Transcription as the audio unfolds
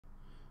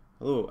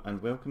Hello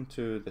and welcome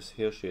to this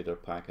hair shader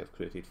pack I've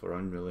created for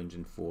Unreal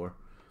Engine 4.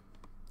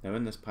 Now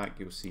in this pack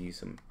you'll see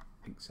some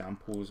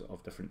examples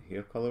of different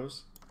hair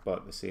colours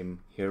but the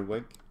same hair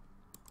wig.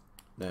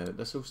 Now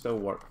this will still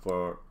work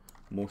for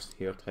most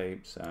hair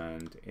types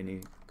and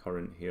any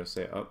current hair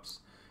setups.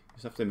 You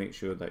just have to make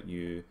sure that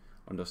you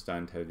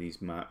understand how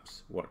these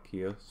maps work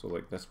here. So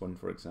like this one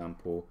for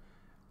example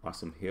are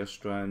some hair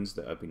strands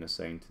that have been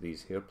assigned to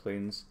these hair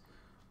planes,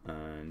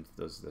 and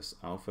there's this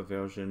alpha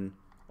version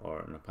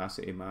or an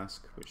opacity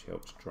mask which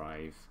helps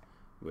drive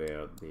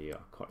where they are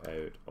cut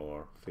out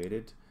or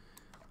faded,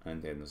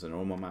 and then there's a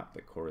normal map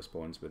that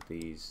corresponds with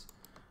these,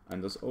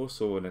 and there's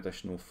also an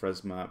additional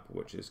frizz map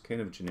which is kind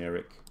of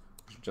generic,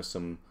 which is just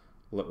some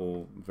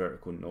little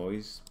vertical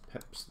noise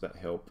pips that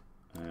help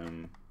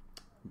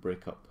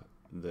break up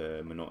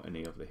the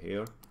monotony of the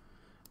hair,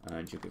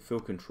 and you get full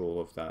control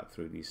of that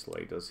through these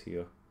sliders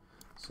here.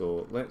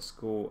 So let's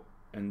go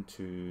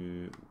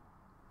into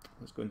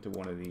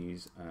one of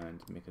these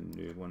and make a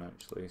new one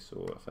actually.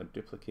 So if I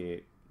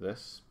duplicate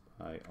this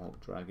by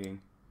alt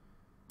dragging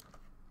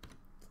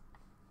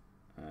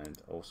and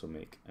also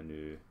make a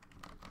new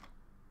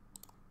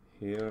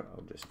hair,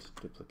 I'll just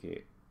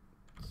duplicate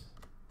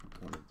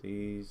one of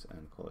these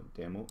and call it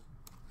demo.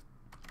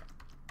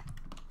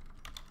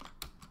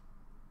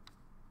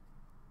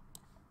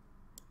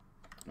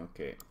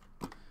 Okay,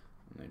 and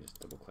then just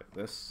double click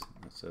this.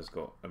 This has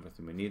got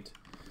everything we need.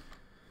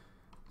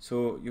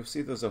 So you'll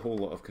see there's a whole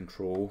lot of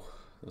control.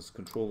 There's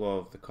control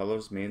of the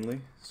colours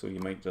mainly, so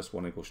you might just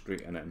want to go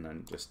straight in it and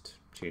then just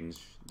change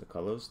the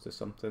colours to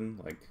something,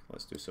 like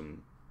let's do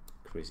some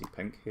crazy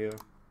pink here.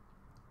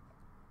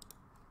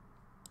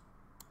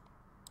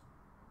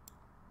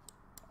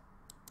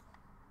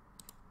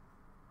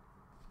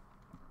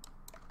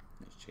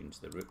 Let's change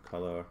the root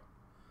colour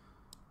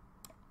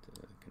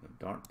to kind of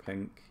dark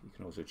pink. You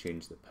can also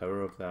change the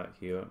power of that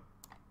here,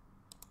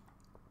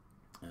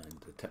 and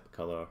the tip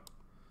colour,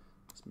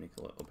 let's make it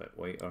a little bit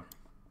whiter.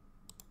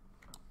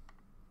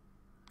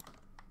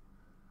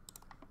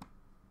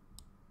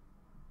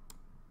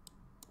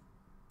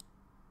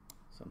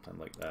 Something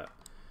like that.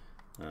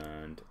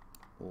 And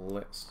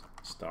let's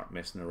start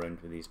messing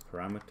around with these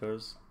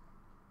parameters.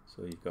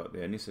 So you've got the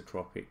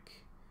anisotropic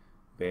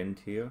bend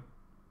here.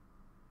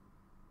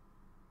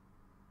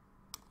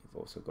 You've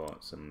also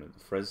got some of the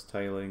frizz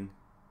tiling,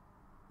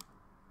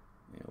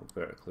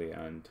 vertically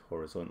and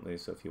horizontally.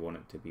 So if you want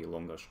it to be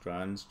longer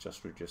strands,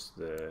 just reduce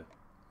the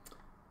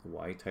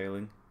Y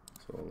tiling.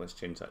 So let's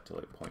change that to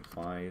like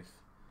 0.5,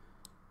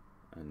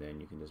 and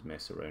then you can just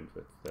mess around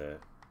with the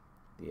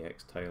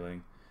X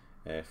tiling.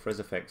 Frizz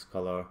effects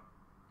color,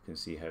 you can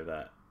see how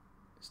that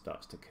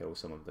starts to kill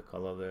some of the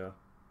color there.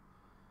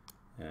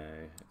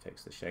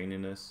 Affects the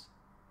shininess,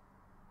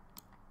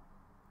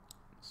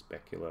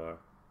 specular.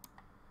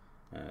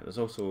 There's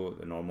also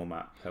the normal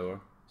map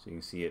power, so you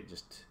can see it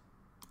just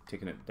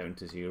taking it down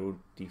to 0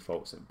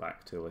 defaults it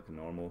back to like a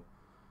normal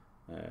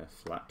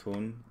flat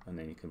tone, and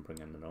then you can bring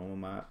in the normal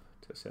map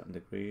to a certain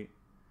degree.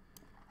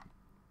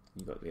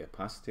 You've got the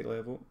opacity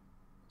level,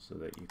 so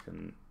that you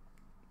can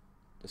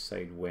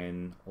decide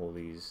when all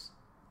these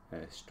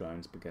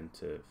strands begin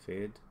to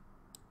fade.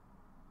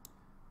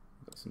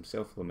 You've got some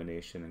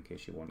self-illumination in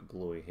case you want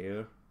glowy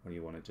hair or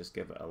you want to just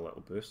give it a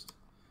little boost.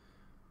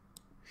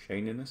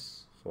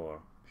 Shininess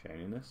for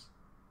shininess.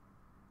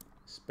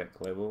 Speck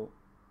level,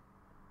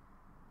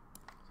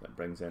 so that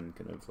brings in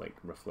kind of like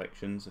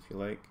reflections if you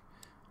like,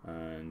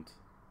 and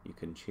you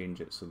can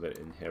change it so that it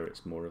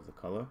inherits more of the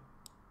colour,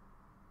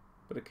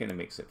 but it kind of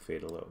makes it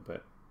fade a little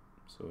bit,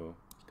 so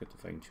it's good to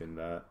fine tune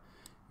that.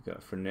 You've got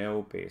a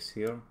Fresnel base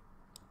here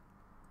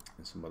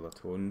and some other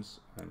tones,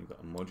 and you've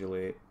got a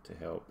modulate to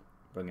help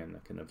bring in a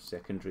kind of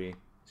secondary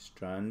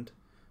strand.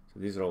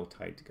 So these are all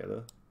tied together.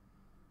 You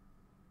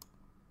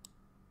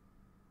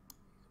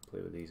can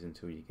play with these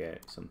until you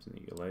get something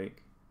that you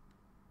like.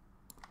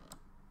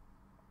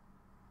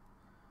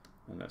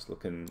 And that's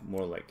looking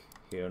more like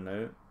hair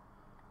now.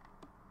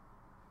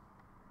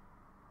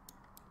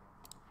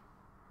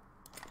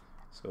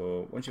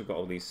 So once you've got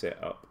all these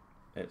set up,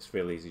 it's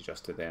fairly easy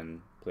just to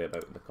then play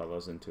about with the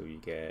colours until you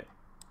get,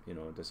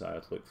 a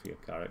desired look for your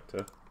character.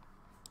 As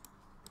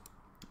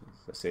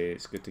I say,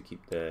 it's good to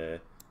keep the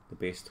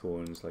base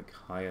tones like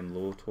high and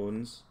low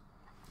tones.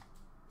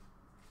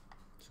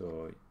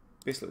 So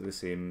basically the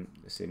same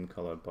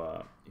colour,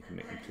 but you can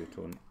make them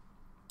two-tone.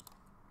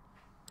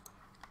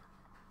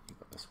 You've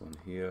got this one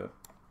here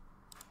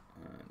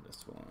and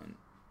this one.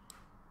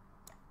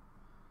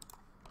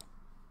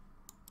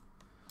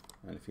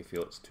 And if you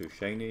feel it's too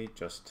shiny,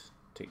 just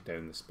take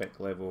down the speck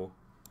level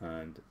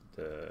and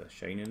the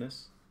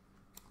shininess.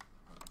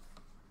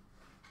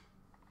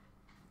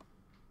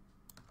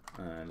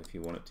 And if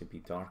you want it to be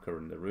darker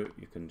in the root,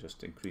 you can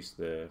just increase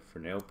the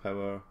Fresnel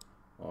power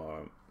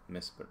or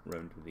mess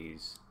around with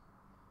these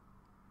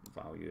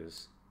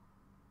values.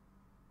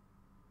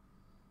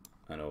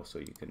 And also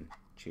you can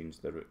change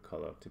the root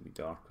color to be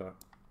darker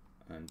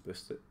and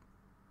boost it.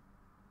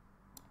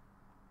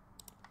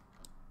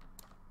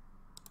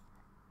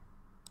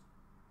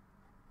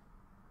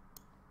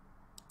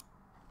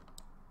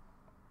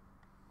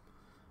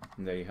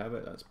 And there you have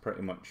it. That's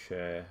pretty much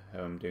how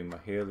I'm doing my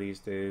hair these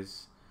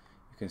days.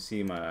 You can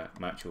see my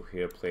actual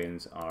hair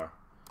planes are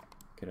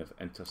kind of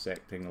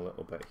intersecting a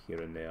little bit here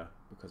and there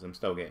because I'm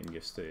still getting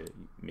used to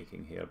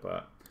making hair,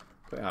 but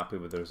quite happy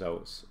with the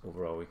results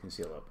overall. You can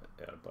see a little bit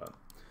there, but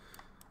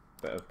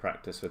a bit of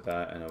practice with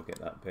that and I'll get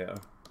that better.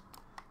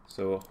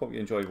 So I hope you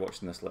enjoyed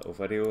watching this little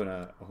video, and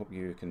I hope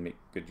you can make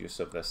good use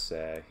of this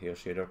hair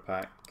shader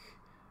pack.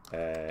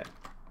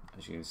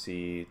 As you can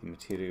see, the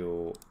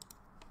material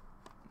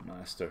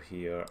master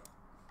here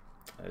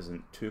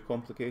isn't too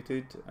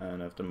complicated,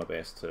 and I've done my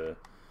best to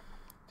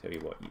tell you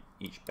what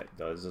each bit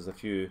does. There's a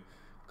few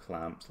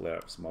clamps,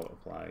 lerps,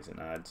 multiplies and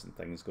adds and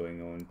things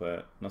going on,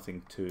 but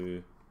nothing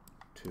too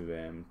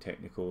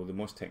technical. The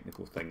most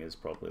technical thing is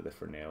probably the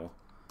Fresnel,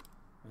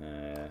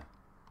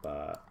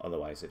 but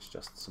otherwise it's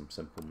just some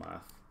simple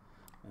math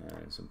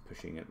and some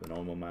pushing at the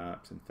normal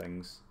maps and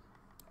things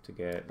to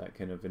get that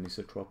kind of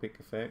anisotropic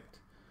effect.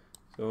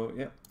 So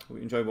yeah, hope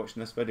you enjoyed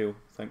watching this video.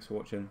 Thanks for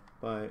watching.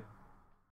 Bye.